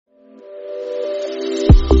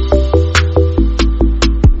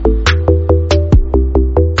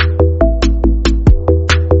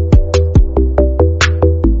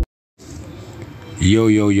Yo,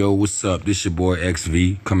 yo, yo, what's up? This your boy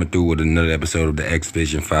XV coming through with another episode of the X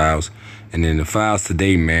Vision Files. And in the files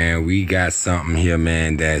today, man, we got something here,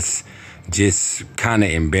 man, that's just kind of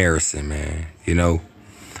embarrassing, man. You know,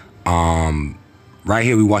 right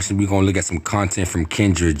here we're gonna look at some content from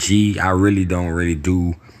Kendra G. I really don't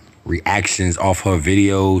do reactions off her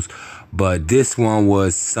videos, but this one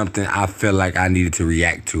was something I felt like I needed to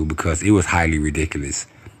react to because it was highly ridiculous.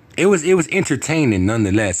 It was entertaining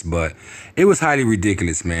nonetheless, but it was highly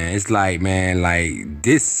ridiculous, man. It's like, man, like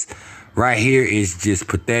this right here is just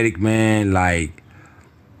pathetic, man. Like,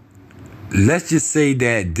 let's just say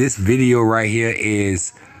that this video right here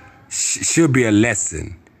should be a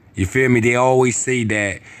lesson. You feel me? They always say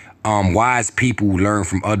that wise people learn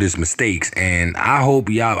from others' mistakes, and I hope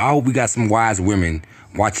we got some wise women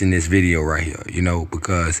watching this video right here, you know,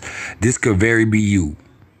 because this could very be you.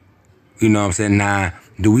 You know what I'm saying? Now,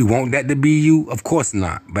 do we want that to be you? Of course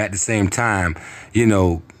not. But at the same time, you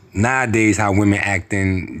know, nowadays how women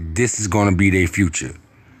acting, this is going to be their future.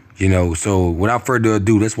 You know, so without further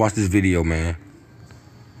ado, let's watch this video, man.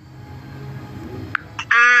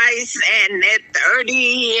 I said at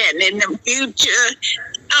 30 and in the future,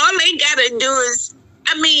 all they got to do is,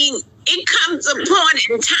 I mean, it comes a point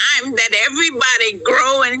in time that everybody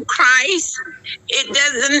grow in Christ. It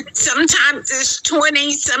doesn't, sometimes it's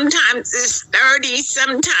 20, sometimes it's 30,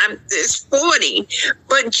 sometimes it's 40,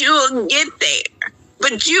 but you'll get there.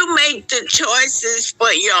 But you make the choices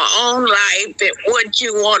for your own life and what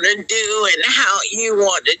you want to do and how you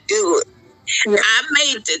want to do it. I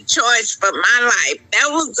made the choice for my life. That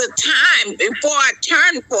was the time before I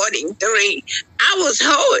turned 43. I was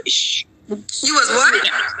hoish. You was what?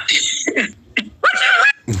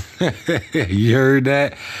 You heard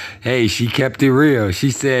that? Hey, she kept it real.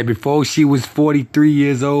 She said before she was 43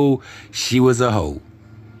 years old, she was a hoe.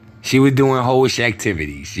 She was doing hoish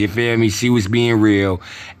activities. You feel me? She was being real.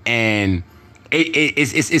 And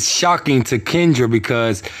it's shocking to Kendra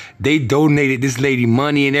because they donated this lady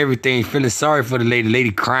money and everything, feeling sorry for the lady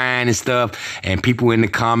crying and stuff, and people in the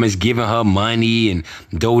comments giving her money and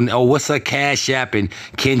oh, what's her cash app? And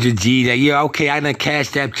Kendra G, like, yeah, okay, I done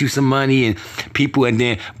cash apped you some money, and people, and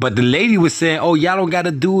then, but the lady was saying, oh, y'all don't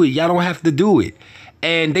gotta do it, y'all don't have to do it.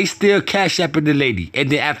 And they still cash apping the lady. And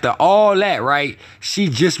then after all that, right, she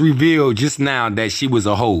just revealed just now that she was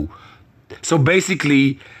a hoe. So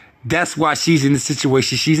basically, that's why she's in the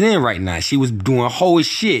situation she's in right now. She was doing whole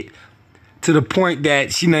shit to the point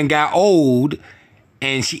that she done got old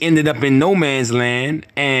and she ended up in no man's land.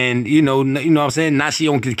 And, you know what I'm saying? Now she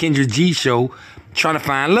on the Kendra G show trying to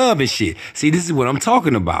find love and shit. See, this is what I'm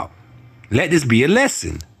talking about. Let this be a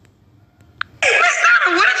lesson. Hey, Miss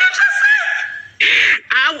Donna, what did you just say?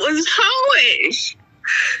 I was hoish.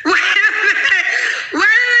 Wait a minute,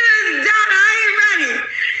 Donna, I ain't ready.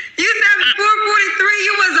 You said before 43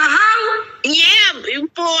 you was a hoe? Yeah,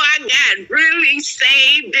 before I got really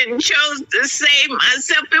saved and chose to save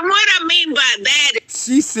myself. And what I mean by that is,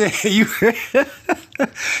 she said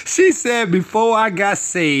she said before I got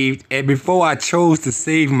saved and before I chose to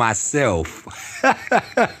save myself.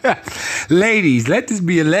 Ladies, let this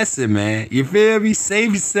be a lesson, man. You feel me?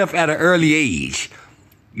 Save yourself at an early age.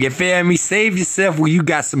 You feel me? Save yourself when you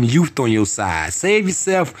got some youth on your side. Save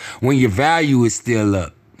yourself when your value is still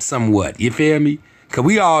up somewhat. You feel me? Because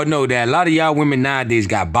we all know that a lot of y'all women nowadays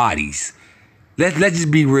got bodies. Let's just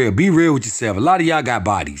be real. Be real with yourself. A lot of y'all got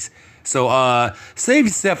bodies. So save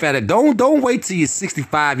yourself at it. Don't wait till you're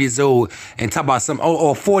 65 years old and talk about some,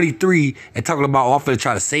 or 43 and talking about, oh, I'm finna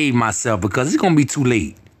try to save myself, because it's going to be too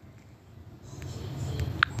late.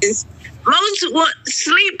 most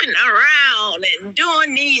sleeping around and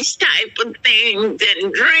doing these type of things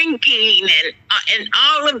and drinking and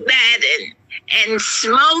all of that and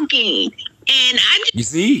smoking. And you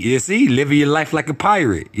see, living your life like a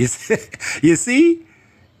pirate. You see,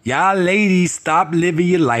 y'all ladies, stop living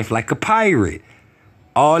your life like a pirate.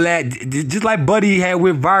 All that, just like Buddy had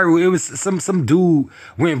went viral. It was some dude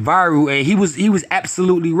went viral, and he was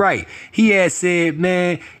absolutely right. He had said,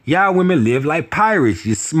 man, y'all women live like pirates.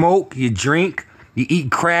 You smoke, you drink, you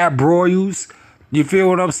eat crab broils. You feel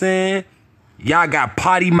what I'm saying? Y'all got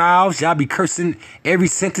potty mouths. Y'all be cursing every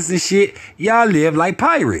sentence and shit. Y'all live like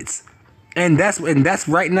pirates. And that's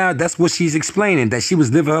right now, that's what she's explaining, that she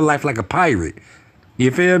was living her life like a pirate. You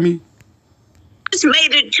feel me? just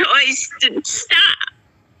made a choice to stop.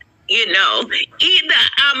 You know, either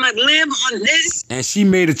I'm going to live on this. And she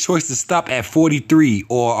made a choice to stop at 43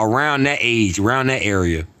 or around that age, around that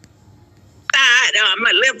area. Side, or I'm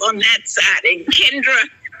going to live on that side. And Kendra,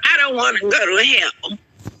 I don't want to go to hell.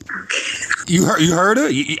 You heard her?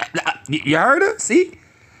 You heard her? See?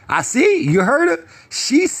 I see, you heard her?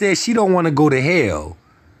 She said she don't want to go to hell.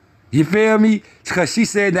 You feel me? Because she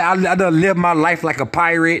said that I done live my life like a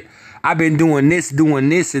pirate. I've been doing this, and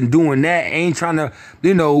doing that. Ain't trying to,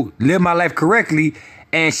 live my life correctly.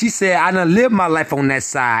 And she said, I done live my life on that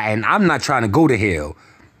side, and I'm not trying to go to hell.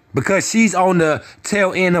 Because she's on the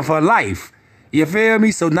tail end of her life. You feel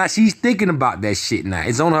me? So now she's thinking about that shit now.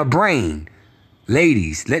 It's on her brain.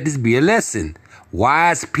 Ladies, let this be a lesson.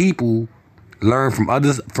 Wise people learn from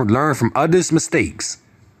others' mistakes.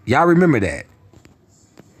 Y'all remember that.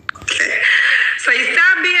 Okay. So you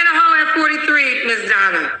stopped being a hoe at 43, Miss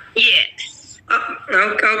Donna? Yes.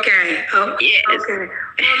 Okay. Yes. Okay.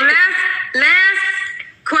 Well, last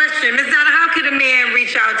question. Miss Donna, how could a man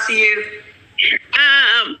reach out to you?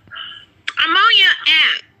 I'm on your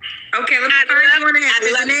app. Okay, let me find you on the app. Is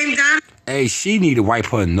your name Donna? Hey, she need to wipe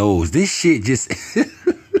her nose. This shit just...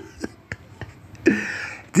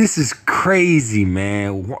 This is crazy,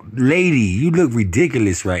 man. Lady, you look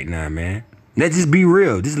ridiculous right now, man. Let's just be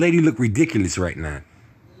real. This lady look ridiculous right now.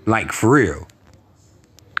 Like, for real.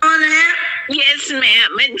 On the app? Yes,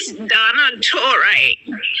 ma'am. It's Donna Torre. I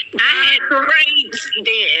had braids then.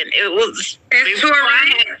 It was... It's Torre?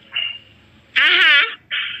 Uh-huh.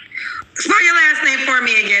 Spell your last name for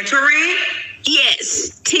me again. Torre?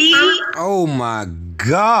 Yes. T. Oh, my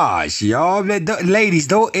gosh, y'all. Ladies,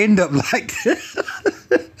 don't end up like this.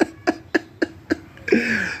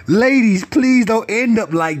 Ladies, please don't end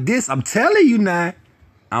up like this. I'm telling you now.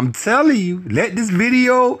 I'm telling you. Let this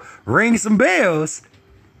video ring some bells.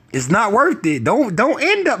 It's not worth it. Don't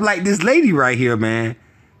end up like this lady right here, man.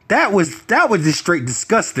 That was just straight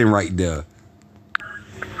disgusting right there.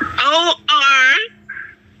 ORAIN.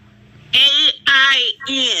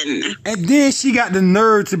 And then she got the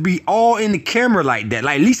nerve to be all in the camera like that.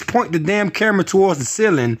 Like, at least point the damn camera towards the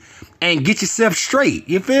ceiling and get yourself straight.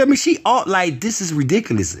 You feel me? She all like, this is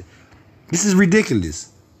ridiculous. This is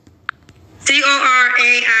ridiculous.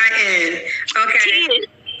 TORAIN. Okay.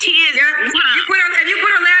 T is if you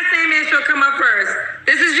put her last name in, she'll come up first.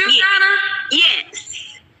 This is you, Donna?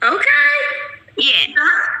 Yes. Okay. Yes.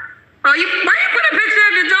 Why you put a picture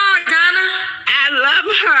of your dog, Donna? I love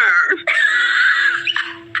her.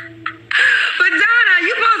 But Donna,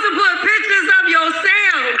 you supposed to put pictures of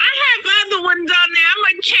yourself. I have other ones on there. I'm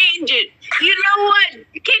going to change it. You know what,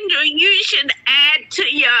 Kendra? You should add to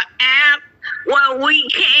your app where we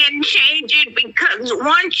can change it, because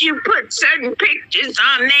once you put certain pictures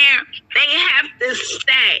on there, they have to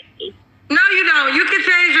stay. No, you don't. You can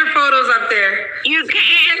change your photos up there. You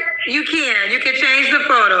can? You can. You can change the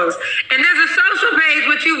photos. And there's a social page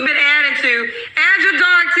which you've been adding to. Add your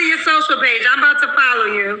dog to your social page. I'm about to follow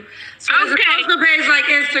you. So there's a social page like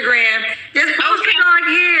Instagram. Just post your dog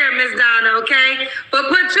here, Miss Donna, okay? But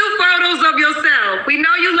put 2 photos of yourself. We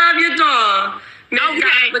know you love your dog.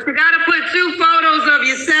 Okay. But you got to put 2 photos of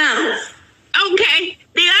yourself. Okay.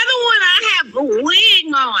 The other one, I have a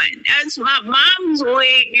wig on. That's my mom's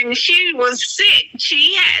wig, and she was sick.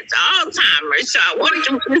 She has Alzheimer's, so I want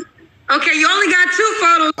to... Okay, you only got 2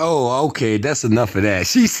 photos. Oh, okay. That's enough of that.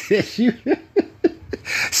 She said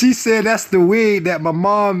she said that's the wig that my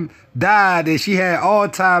mom died, and she had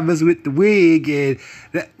Alzheimer's with the wig. And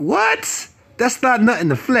what? That's not nothing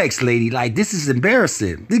to flex, lady. Like, this is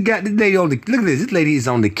embarrassing. This lady on the, look at this. This lady is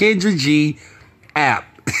on the Kendra G app.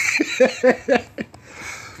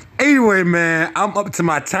 Anyway, man, I'm up to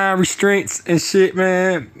my time restraints and shit,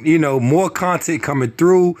 man. More content coming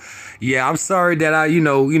through. Yeah, I'm sorry that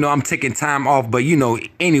I'm taking time off, but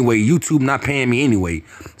anyway, YouTube not paying me anyway,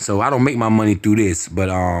 so I don't make my money through this.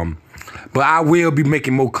 But I will be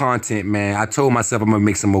making more content, man. I told myself I'm gonna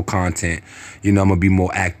make some more content. I'm gonna be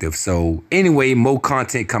more active. So anyway, more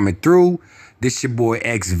content coming through. This your boy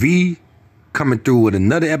XV. Coming through with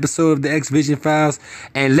another episode of the X Vision Files.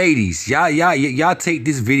 And ladies, y'all take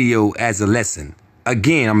this video as a lesson.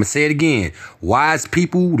 Again, I'm gonna say it again. Wise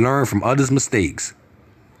people learn from others' mistakes.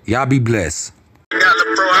 Y'all be blessed. Got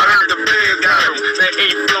the pro, I heard the